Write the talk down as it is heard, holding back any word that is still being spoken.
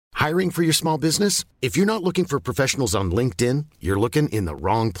Hiring for your small business? If you're not looking for professionals on LinkedIn, you're looking in the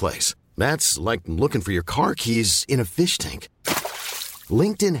wrong place. That's like looking for your car keys in a fish tank.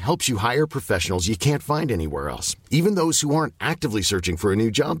 LinkedIn helps you hire professionals you can't find anywhere else, even those who aren't actively searching for a new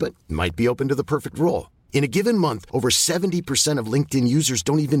job but might be open to the perfect role. In a given month, over 70% of LinkedIn users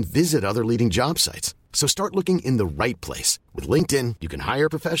don't even visit other leading job sites. So start looking in the right place. With LinkedIn, you can hire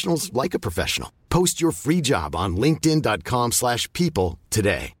professionals like a professional. Post your free job on linkedin.com/people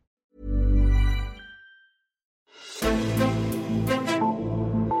today.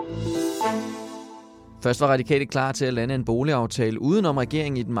 Først var Radikale klar til at lande en boligaftale udenom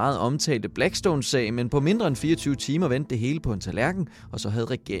regeringen i den meget omtalte Blackstone-sag, men på mindre end 24 timer vendte det hele på en tallerken, og så havde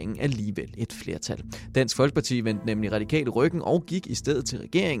regeringen alligevel et flertal. Dansk Folkeparti vendte nemlig Radikale ryggen og gik i stedet til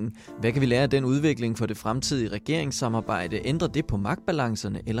regeringen. Hvad kan vi lære af den udvikling for det fremtidige regeringssamarbejde? Ændrer det på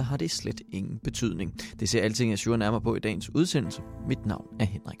magtbalancerne, eller har det slet ingen betydning? Det ser Alting Azure nærmere på i dagens udsendelse. Mit navn er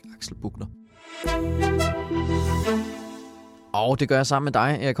Henrik Axel Buchner. Og det gør jeg sammen med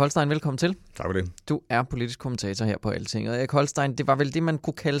dig, Erik Holstein. Velkommen til. Tak for det. Du er politisk kommentator her på Alting. Og Erik Holstein, det var vel det, man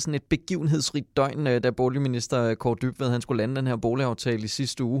kunne kalde sådan et begivenhedsrigt døgn, da boligminister Kaare Dybvad han skulle lande den her boligaftale i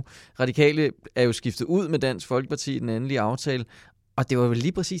sidste uge. Radikale er jo skiftet ud med Dansk Folkeparti i den endelige aftale. Og det var vel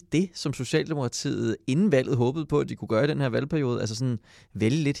lige præcis det, som Socialdemokratiet inden valget håbede på, at de kunne gøre i den her valgperiode. Altså sådan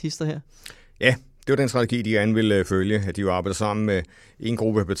vælge lidt hister her. Ja, det var den strategi, de gerne ville følge, at de jo arbejder sammen med en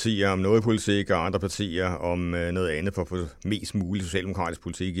gruppe partier om noget politik, og andre partier om noget andet for at få mest muligt socialdemokratisk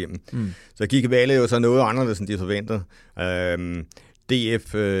politik igennem. Så gik valget jo så noget anderledes, end de forventede.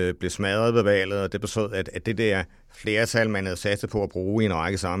 DF blev smadret ved valget, og det betød, at det der flertal, man havde sat på at bruge i en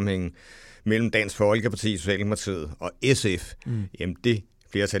række sammenhænge mellem Dansk Folkeparti, Socialdemokratiet og SF, jamen det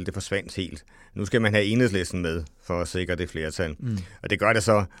flertal, det forsvandt helt. Nu skal man have Enhedslisten med for at sikre det flertal. Og det gør det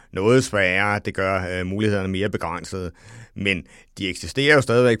så noget sværere, det gør mulighederne mere begrænsede, men de eksisterer jo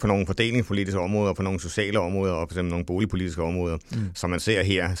stadigvæk på nogle fordelingspolitiske områder, på nogle sociale områder og på nogle boligpolitiske områder, som man ser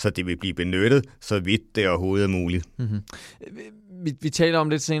her, så det vil blive benyttet, så vidt det overhovedet er muligt. Vi taler om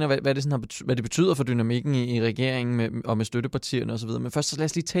lidt senere, hvad det betyder for dynamikken i regeringen og med støttepartierne osv. Men først så lad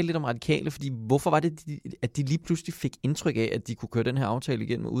os lige tale lidt om Radikale, fordi hvorfor var det, at de lige pludselig fik indtryk af, at de kunne køre den her aftale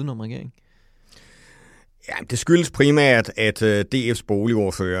igennem udenom regeringen? Ja, det skyldes primært, at DF's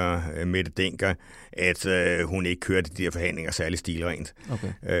boligordfører, Mette Dencker, at hun ikke kørte de her forhandlinger særlig stilrent.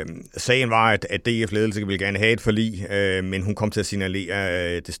 Okay. Sagen var, at DF-ledelse ville gerne have et forlig, men hun kom til at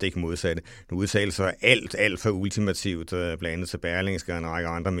signalere det stik modsatte. Nu udtalte sig alt for ultimativt, blandt andet til Berlingske og en række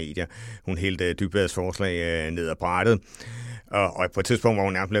andre medier. Hun hældte Dybvads forslag ned ad brættet. Og på et tidspunkt var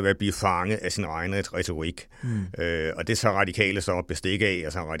hun nærmest ved at blive fanget af sin egen retorik. Og det tager Radikale så bestik af,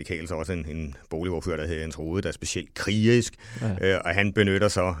 og så har Radikale så også en boligordfører, der hedder Jens Rohde, der er specielt krigerisk. Ja. Og han benytter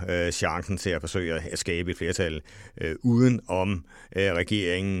så chancen til at forsøge at skabe et flertal uden om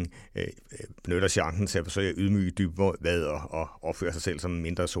regeringen, benytter chancen til at forsøge at ydmyge Dybvad og opføre sig selv som en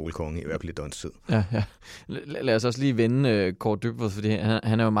mindre solkonge, i hvert fald i døgns tid. Ja. Lad os også lige vende Kaare Dybvad, fordi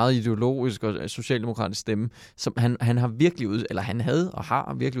han er jo meget ideologisk og socialdemokratisk stemme. Som han har virkelig han havde og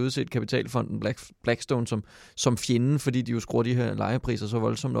har virkelig udset kapitalfonden Blackstone som fjenden, fordi de jo skruer de her lejepriser så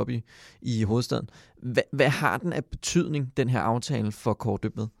voldsomt op i hovedstaden. Hvad har den af betydning, den her aftale for Kaare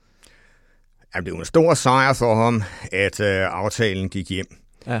Dybvad? Det er jo en stor sejr for ham, at aftalen gik hjem.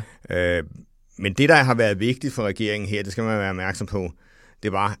 Ja. Men det, der har været vigtigt for regeringen her, det skal man være opmærksom på,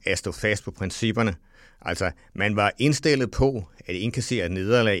 det var at stå fast på principperne. Altså, man var indstillet på at indkassere et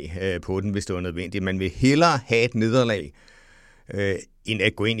nederlag på den, hvis det var nødvendigt. Man vil hellere have et nederlag, end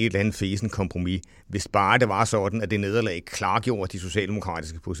at gå ind i et eller andet fesen kompromis, hvis bare det var sådan, at det nederlag klargjorde de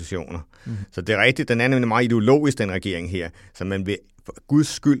socialdemokratiske positioner. Så det er rigtigt, den er nemlig meget ideologisk, den regering her, så man vil for Guds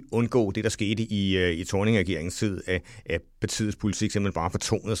skyld undgå det, der skete i Thorning-regeringens tid, at partiets politik simpelthen bare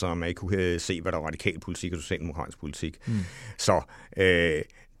fortonede sig, og man ikke kunne se, hvad der var radikal politik og socialdemokratisk politik. Så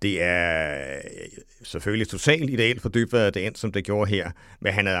det er selvfølgelig totalt ideelt for Dybvad, at det endte, som det gjorde her,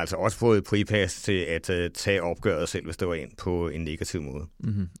 men han havde altså også fået fripas til at tage opgøret selv, hvis det var ind på en negativ måde.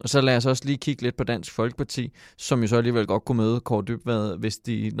 Og så lad os også lige kigge lidt på Dansk Folkeparti, som jo så alligevel godt kunne møde Kaare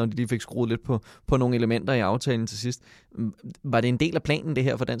Dybvad, når de lige fik skruet lidt på nogle elementer i aftalen til sidst. Var det en del af planen, det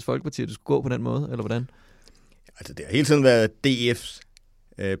her for Dansk Folkeparti, at det skulle gå på den måde, eller hvordan? Altså, det har hele tiden været DF's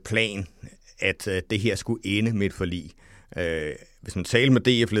plan, at det her skulle ende med et forlig. Hvis man talte med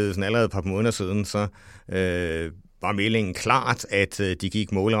DF-ledelsen allerede et par måneder siden, så var meldingen klart, at de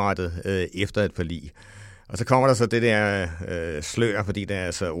gik målrettet efter et forlig. Og så kommer der så det der slør, fordi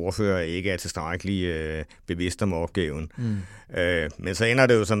deres ordfører ikke er tilstrækkeligt bevidst om opgaven. Men så ender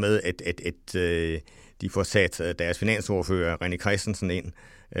det jo så med, at de får sat deres finansordfører, René Christensen, ind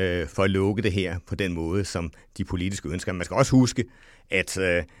for at lukke det her på den måde, som de politiske ønsker. Man skal også huske, at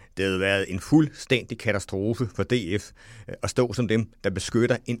det havde været en fuldstændig katastrofe for DF at stå som dem, der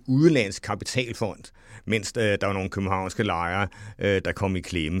beskytter en udenlandsk kapitalfond, mens der var nogle københavnske lejere, der kom i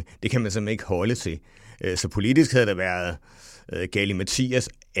klemme. Det kan man simpelthen ikke holde til. Så politisk havde det været galimatias,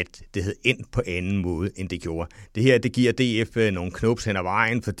 at det havde endt på anden måde, end det gjorde. Det her, det giver DF nogle knops hen ad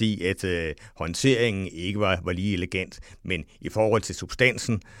vejen, fordi at håndteringen ikke var lige elegant, men i forhold til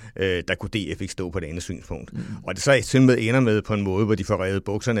substansen, der kunne DF ikke stå på det andet synspunkt. Og det så simpelthen ender med på en måde, hvor de får revet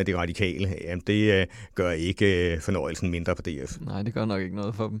bukserne af de radikale. Jamen, det gør ikke fornøjelsen mindre for DF. Nej, det gør nok ikke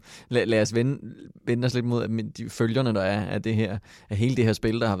noget for dem. Lad os vende os lidt mod de følgerne, der er af det her, af hele det her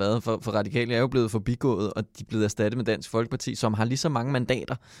spil, der har været. For radikale er jo blevet forbigået, og de er blevet erstattet med Dansk Folkeparti, som har lige så mange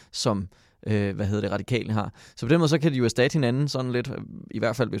mandater, som radikale har. Så på den måde, så kan de jo erstatte hinanden sådan lidt, i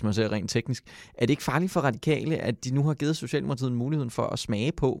hvert fald hvis man ser rent teknisk. Er det ikke farligt for radikale, at de nu har givet Socialdemokratiet muligheden for at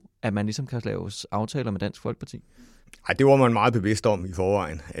smage på, at man ligesom kan lave aftaler med Dansk Folkeparti? Ej, det var man meget bevidst om i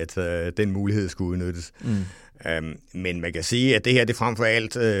forvejen, at den mulighed skulle udnyttes. Men man kan sige, at det her, det frem for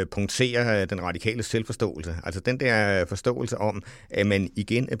alt punkterer den radikale selvforståelse. Altså den der forståelse om, at man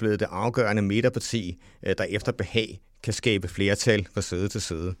igen er blevet det afgørende midterparti, der efter behag kan skabe flertal fra side til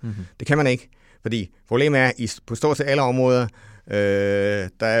side. Mm-hmm. Det kan man ikke, fordi problemet er, at på stort set alle områder,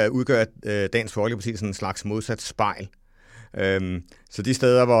 der udgør Dansk Folkeparti sådan en slags modsat spejl. Så de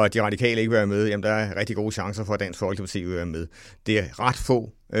steder, hvor de radikale ikke vil være med, jamen der er rigtig gode chancer for, at Dansk Folkeparti vil være med. Det er ret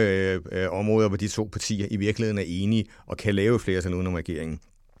få områder, hvor de to partier i virkeligheden er enige og kan lave flertal udenom regeringen.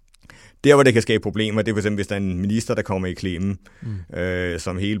 Der, hvor det kan skabe problemer, det er for eksempel, hvis der er en minister, der kommer i klemme,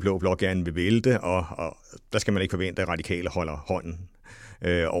 som hele Blå Blok gerne vil vælte, og der skal man ikke forvente, at radikale holder hånden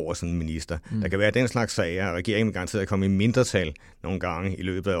over sådan en minister. Der kan være den slags sager, og regeringen vil garanteret komme i mindretal nogle gange i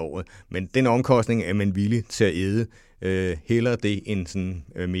løbet af året, men den omkostning er man villig til at æde hellere det end sådan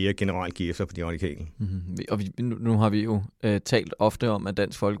mere generelt give efter på de radikale. Mm-hmm. Og nu har vi jo talt ofte om, at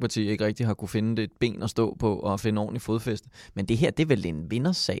Dansk Folkeparti ikke rigtig har kunne finde et ben at stå på og finde ordentligt fodfæste. Men det her, det er vel en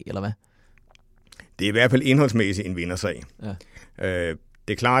vindersag, eller hvad? Det er i hvert fald indholdsmæssigt en vindersag. Ja.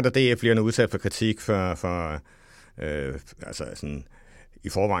 Det er klart, at DF bliver udsat for kritik for altså sådan i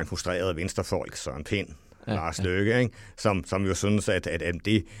forvejen frustrerede venstrefolk, Søren Pind, Lars Løkke, ikke? Som jo synes, at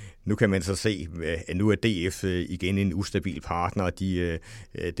det, nu kan man så se, at nu er DF igen en ustabil partner, og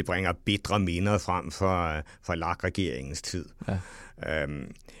det bringer bitre minder frem for LAG-regeringens tid. Ja.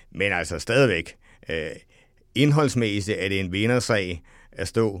 Men altså stadigvæk, indholdsmæssigt er det en vindersag at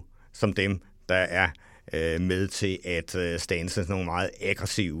stå som dem, der er med til at standse nogle meget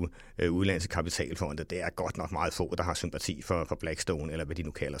aggressive udenlandske kapitalfonde. Det er godt nok meget få, der har sympati for Blackstone, eller hvad de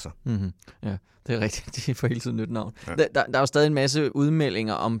nu kalder sig. Mm-hmm. Ja, det er rigtigt. De får hele tiden nyt navn. Ja. Der er jo stadig en masse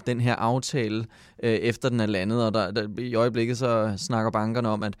udmeldinger om den her aftale, efter den er landet, og der i øjeblikket så snakker bankerne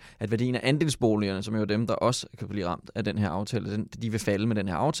om, at værdien af andelsboligerne, som er jo dem, der også kan blive ramt af den her aftale, de vil falde med den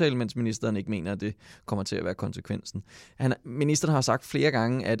her aftale, mens ministeren ikke mener, at det kommer til at være konsekvensen. Ministeren har sagt flere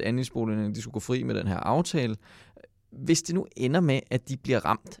gange, at andelsboligerne de skulle gå fri med den her aftale. Hvis det nu ender med, at de bliver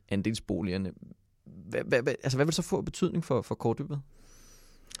ramt, andelsboligerne, hvad vil så få betydning for kortdybet?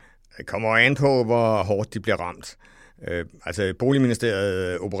 Det kommer an på, hvor hårdt de bliver ramt.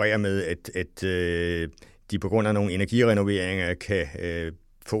 Boligministeriet opererer med, at de på grund af nogle energirenoveringer kan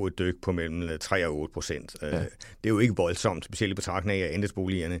få et dyk på mellem 3% og 8%. Ja. Det er jo ikke voldsomt, specielt i betragtning af, at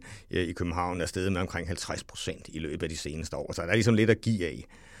andelsboligerne i København er steget med omkring 50% i løbet af de seneste år. Så der er ligesom lidt at give af.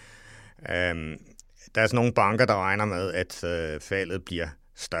 Der er sådan nogle banker, der regner med, at faldet bliver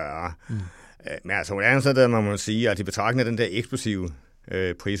større. Men altså, hvordan så det, man må sige, at i betragtning af den der eksplosive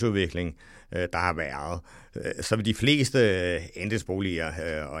prisudvikling, der har været, så vil de fleste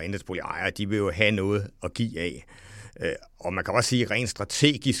andelsboliger og andelsboligejere, de vil jo have noget at give af. Og man kan også sige, rent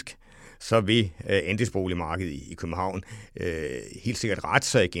strategisk, så vil andelsboligmarkedet i København helt sikkert rette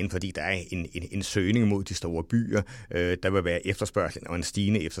sig igen, fordi der er en søgning mod de store byer. Der vil være efterspørgsel og en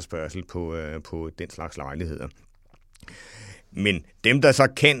stigende efterspørgsel på den slags lejligheder. Men dem, der så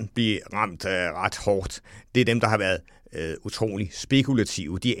kan blive ramt ret hårdt, det er dem, der har været utrolig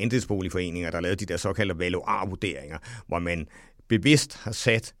spekulative. De andelsboligforeninger, der har lavet de der såkaldte valuarvurderinger, hvor man bevidst har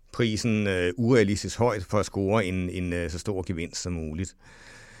sat prisen urealistisk højt for at score en så stor gevinst som muligt.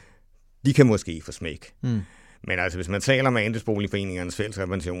 De kan måske få smæk. Men altså, hvis man taler med andelsboligforeningernes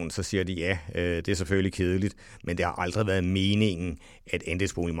fællesrepræsentation, så siger de, ja, det er selvfølgelig kedeligt, men det har aldrig været meningen, at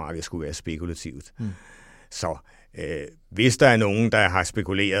andelsboligmarkedet skulle være spekulativt. Så hvis der er nogen, der har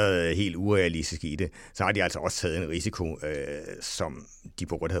spekuleret helt urealistisk i det, så har de altså også taget en risiko, som de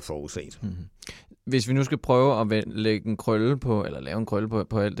burde have forudset. Hvis vi nu skal prøve at lægge en krølle på, eller lave en krølle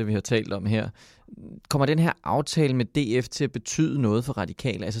på alt det, vi har talt om her, kommer den her aftale med DF til at betyde noget for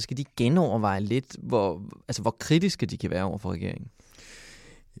radikale? Altså skal de genoverveje lidt, hvor kritiske de kan være over for regeringen?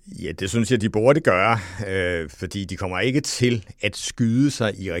 Ja, det synes jeg, de burde gøre, fordi de kommer ikke til at skyde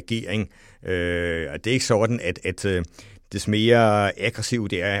sig i regering. Og det er ikke sådan, at des mere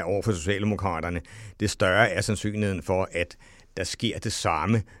aggressivt det er over for Socialdemokraterne, det større er sandsynligheden for, at der sker det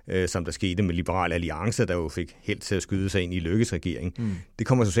samme, som der skete med Liberal Alliance, der jo fik held til at skyde sig ind i Løkkes regering. Det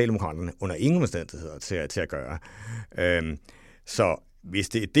kommer Socialdemokraterne under ingen omstændigheder til at gøre. Så hvis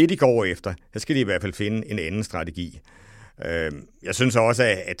det er det, de går efter, så skal de i hvert fald finde en anden strategi. Jeg synes også,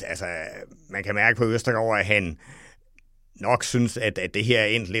 at altså, man kan mærke på Østergaard, at han nok synes, at det her er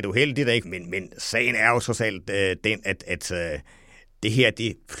endt lidt uheldigt, ikke? Men sagen er jo trods alt den, at det her,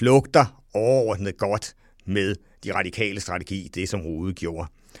 det flugter overordnet godt med de radikale strategi, det som Rode gjorde.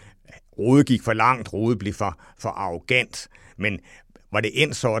 Rode gik for langt, Rode blev for arrogant, men var det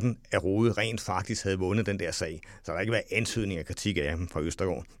endt sådan, at Rode rent faktisk havde vundet den der sag, så der ikke været antydning af kritik af ham fra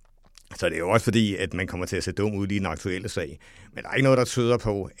Østergaard. Så det er jo også fordi, at man kommer til at se dum ud i den aktuelle sag. Men der er ikke noget, der tyder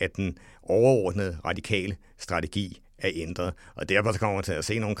på, at den overordnede radikale strategi er ændret. Og derfor kommer man til at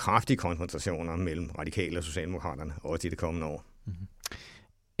se nogle kraftige konfrontationer mellem radikale og socialdemokraterne også i det kommende år. Mm-hmm.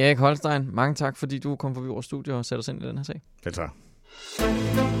 Erik Holstein, mange tak, fordi du kom forbi vores studie og satte os ind i den her sag. Det tak.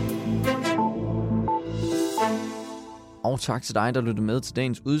 Og tak til dig, der lyttede med til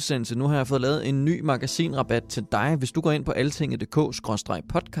dagens udsendelse. Nu har jeg fået lavet en ny magasinrabat til dig. Hvis du går ind på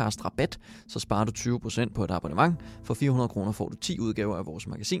altinget.dk/podcast-rabat, så sparer du 20% på et abonnement. For 400 kroner får du 10 udgaver af vores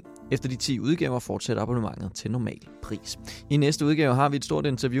magasin. Efter de 10 udgaver fortsætter abonnementet til normal pris. I næste udgave har vi et stort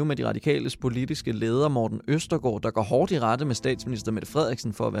interview med de radikales politiske leder Morten Østergaard, der går hårdt i rette med statsminister Mette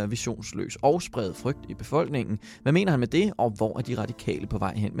Frederiksen for at være visionsløs og sprede frygt i befolkningen. Hvad mener han med det, og hvor er de radikale på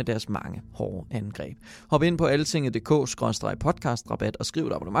vej hen med deres mange hårde angreb? Hop ind på altinget.dk/podcast-rabat og skriv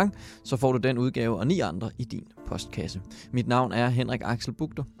et abonnement, så får du den udgave og 9 andre i din postkasse. Mit navn er Henrik Axel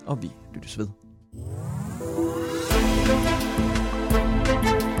Bugter, og vi lyttes ved.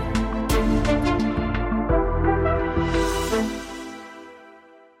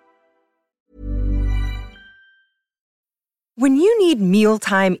 When you need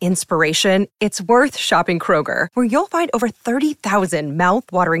mealtime inspiration, it's worth shopping Kroger, where you'll find over 30,000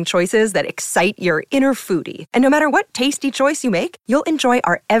 mouth-watering choices that excite your inner foodie. And no matter what tasty choice you make, you'll enjoy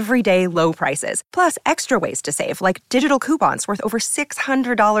our everyday low prices, plus extra ways to save, like digital coupons worth over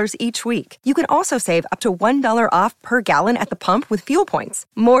 $600 each week. You can also save up to $1 off per gallon at the pump with fuel points.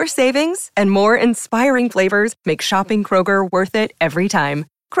 More savings and more inspiring flavors make shopping Kroger worth it every time.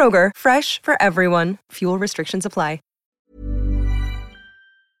 Kroger, fresh for everyone. Fuel restrictions apply.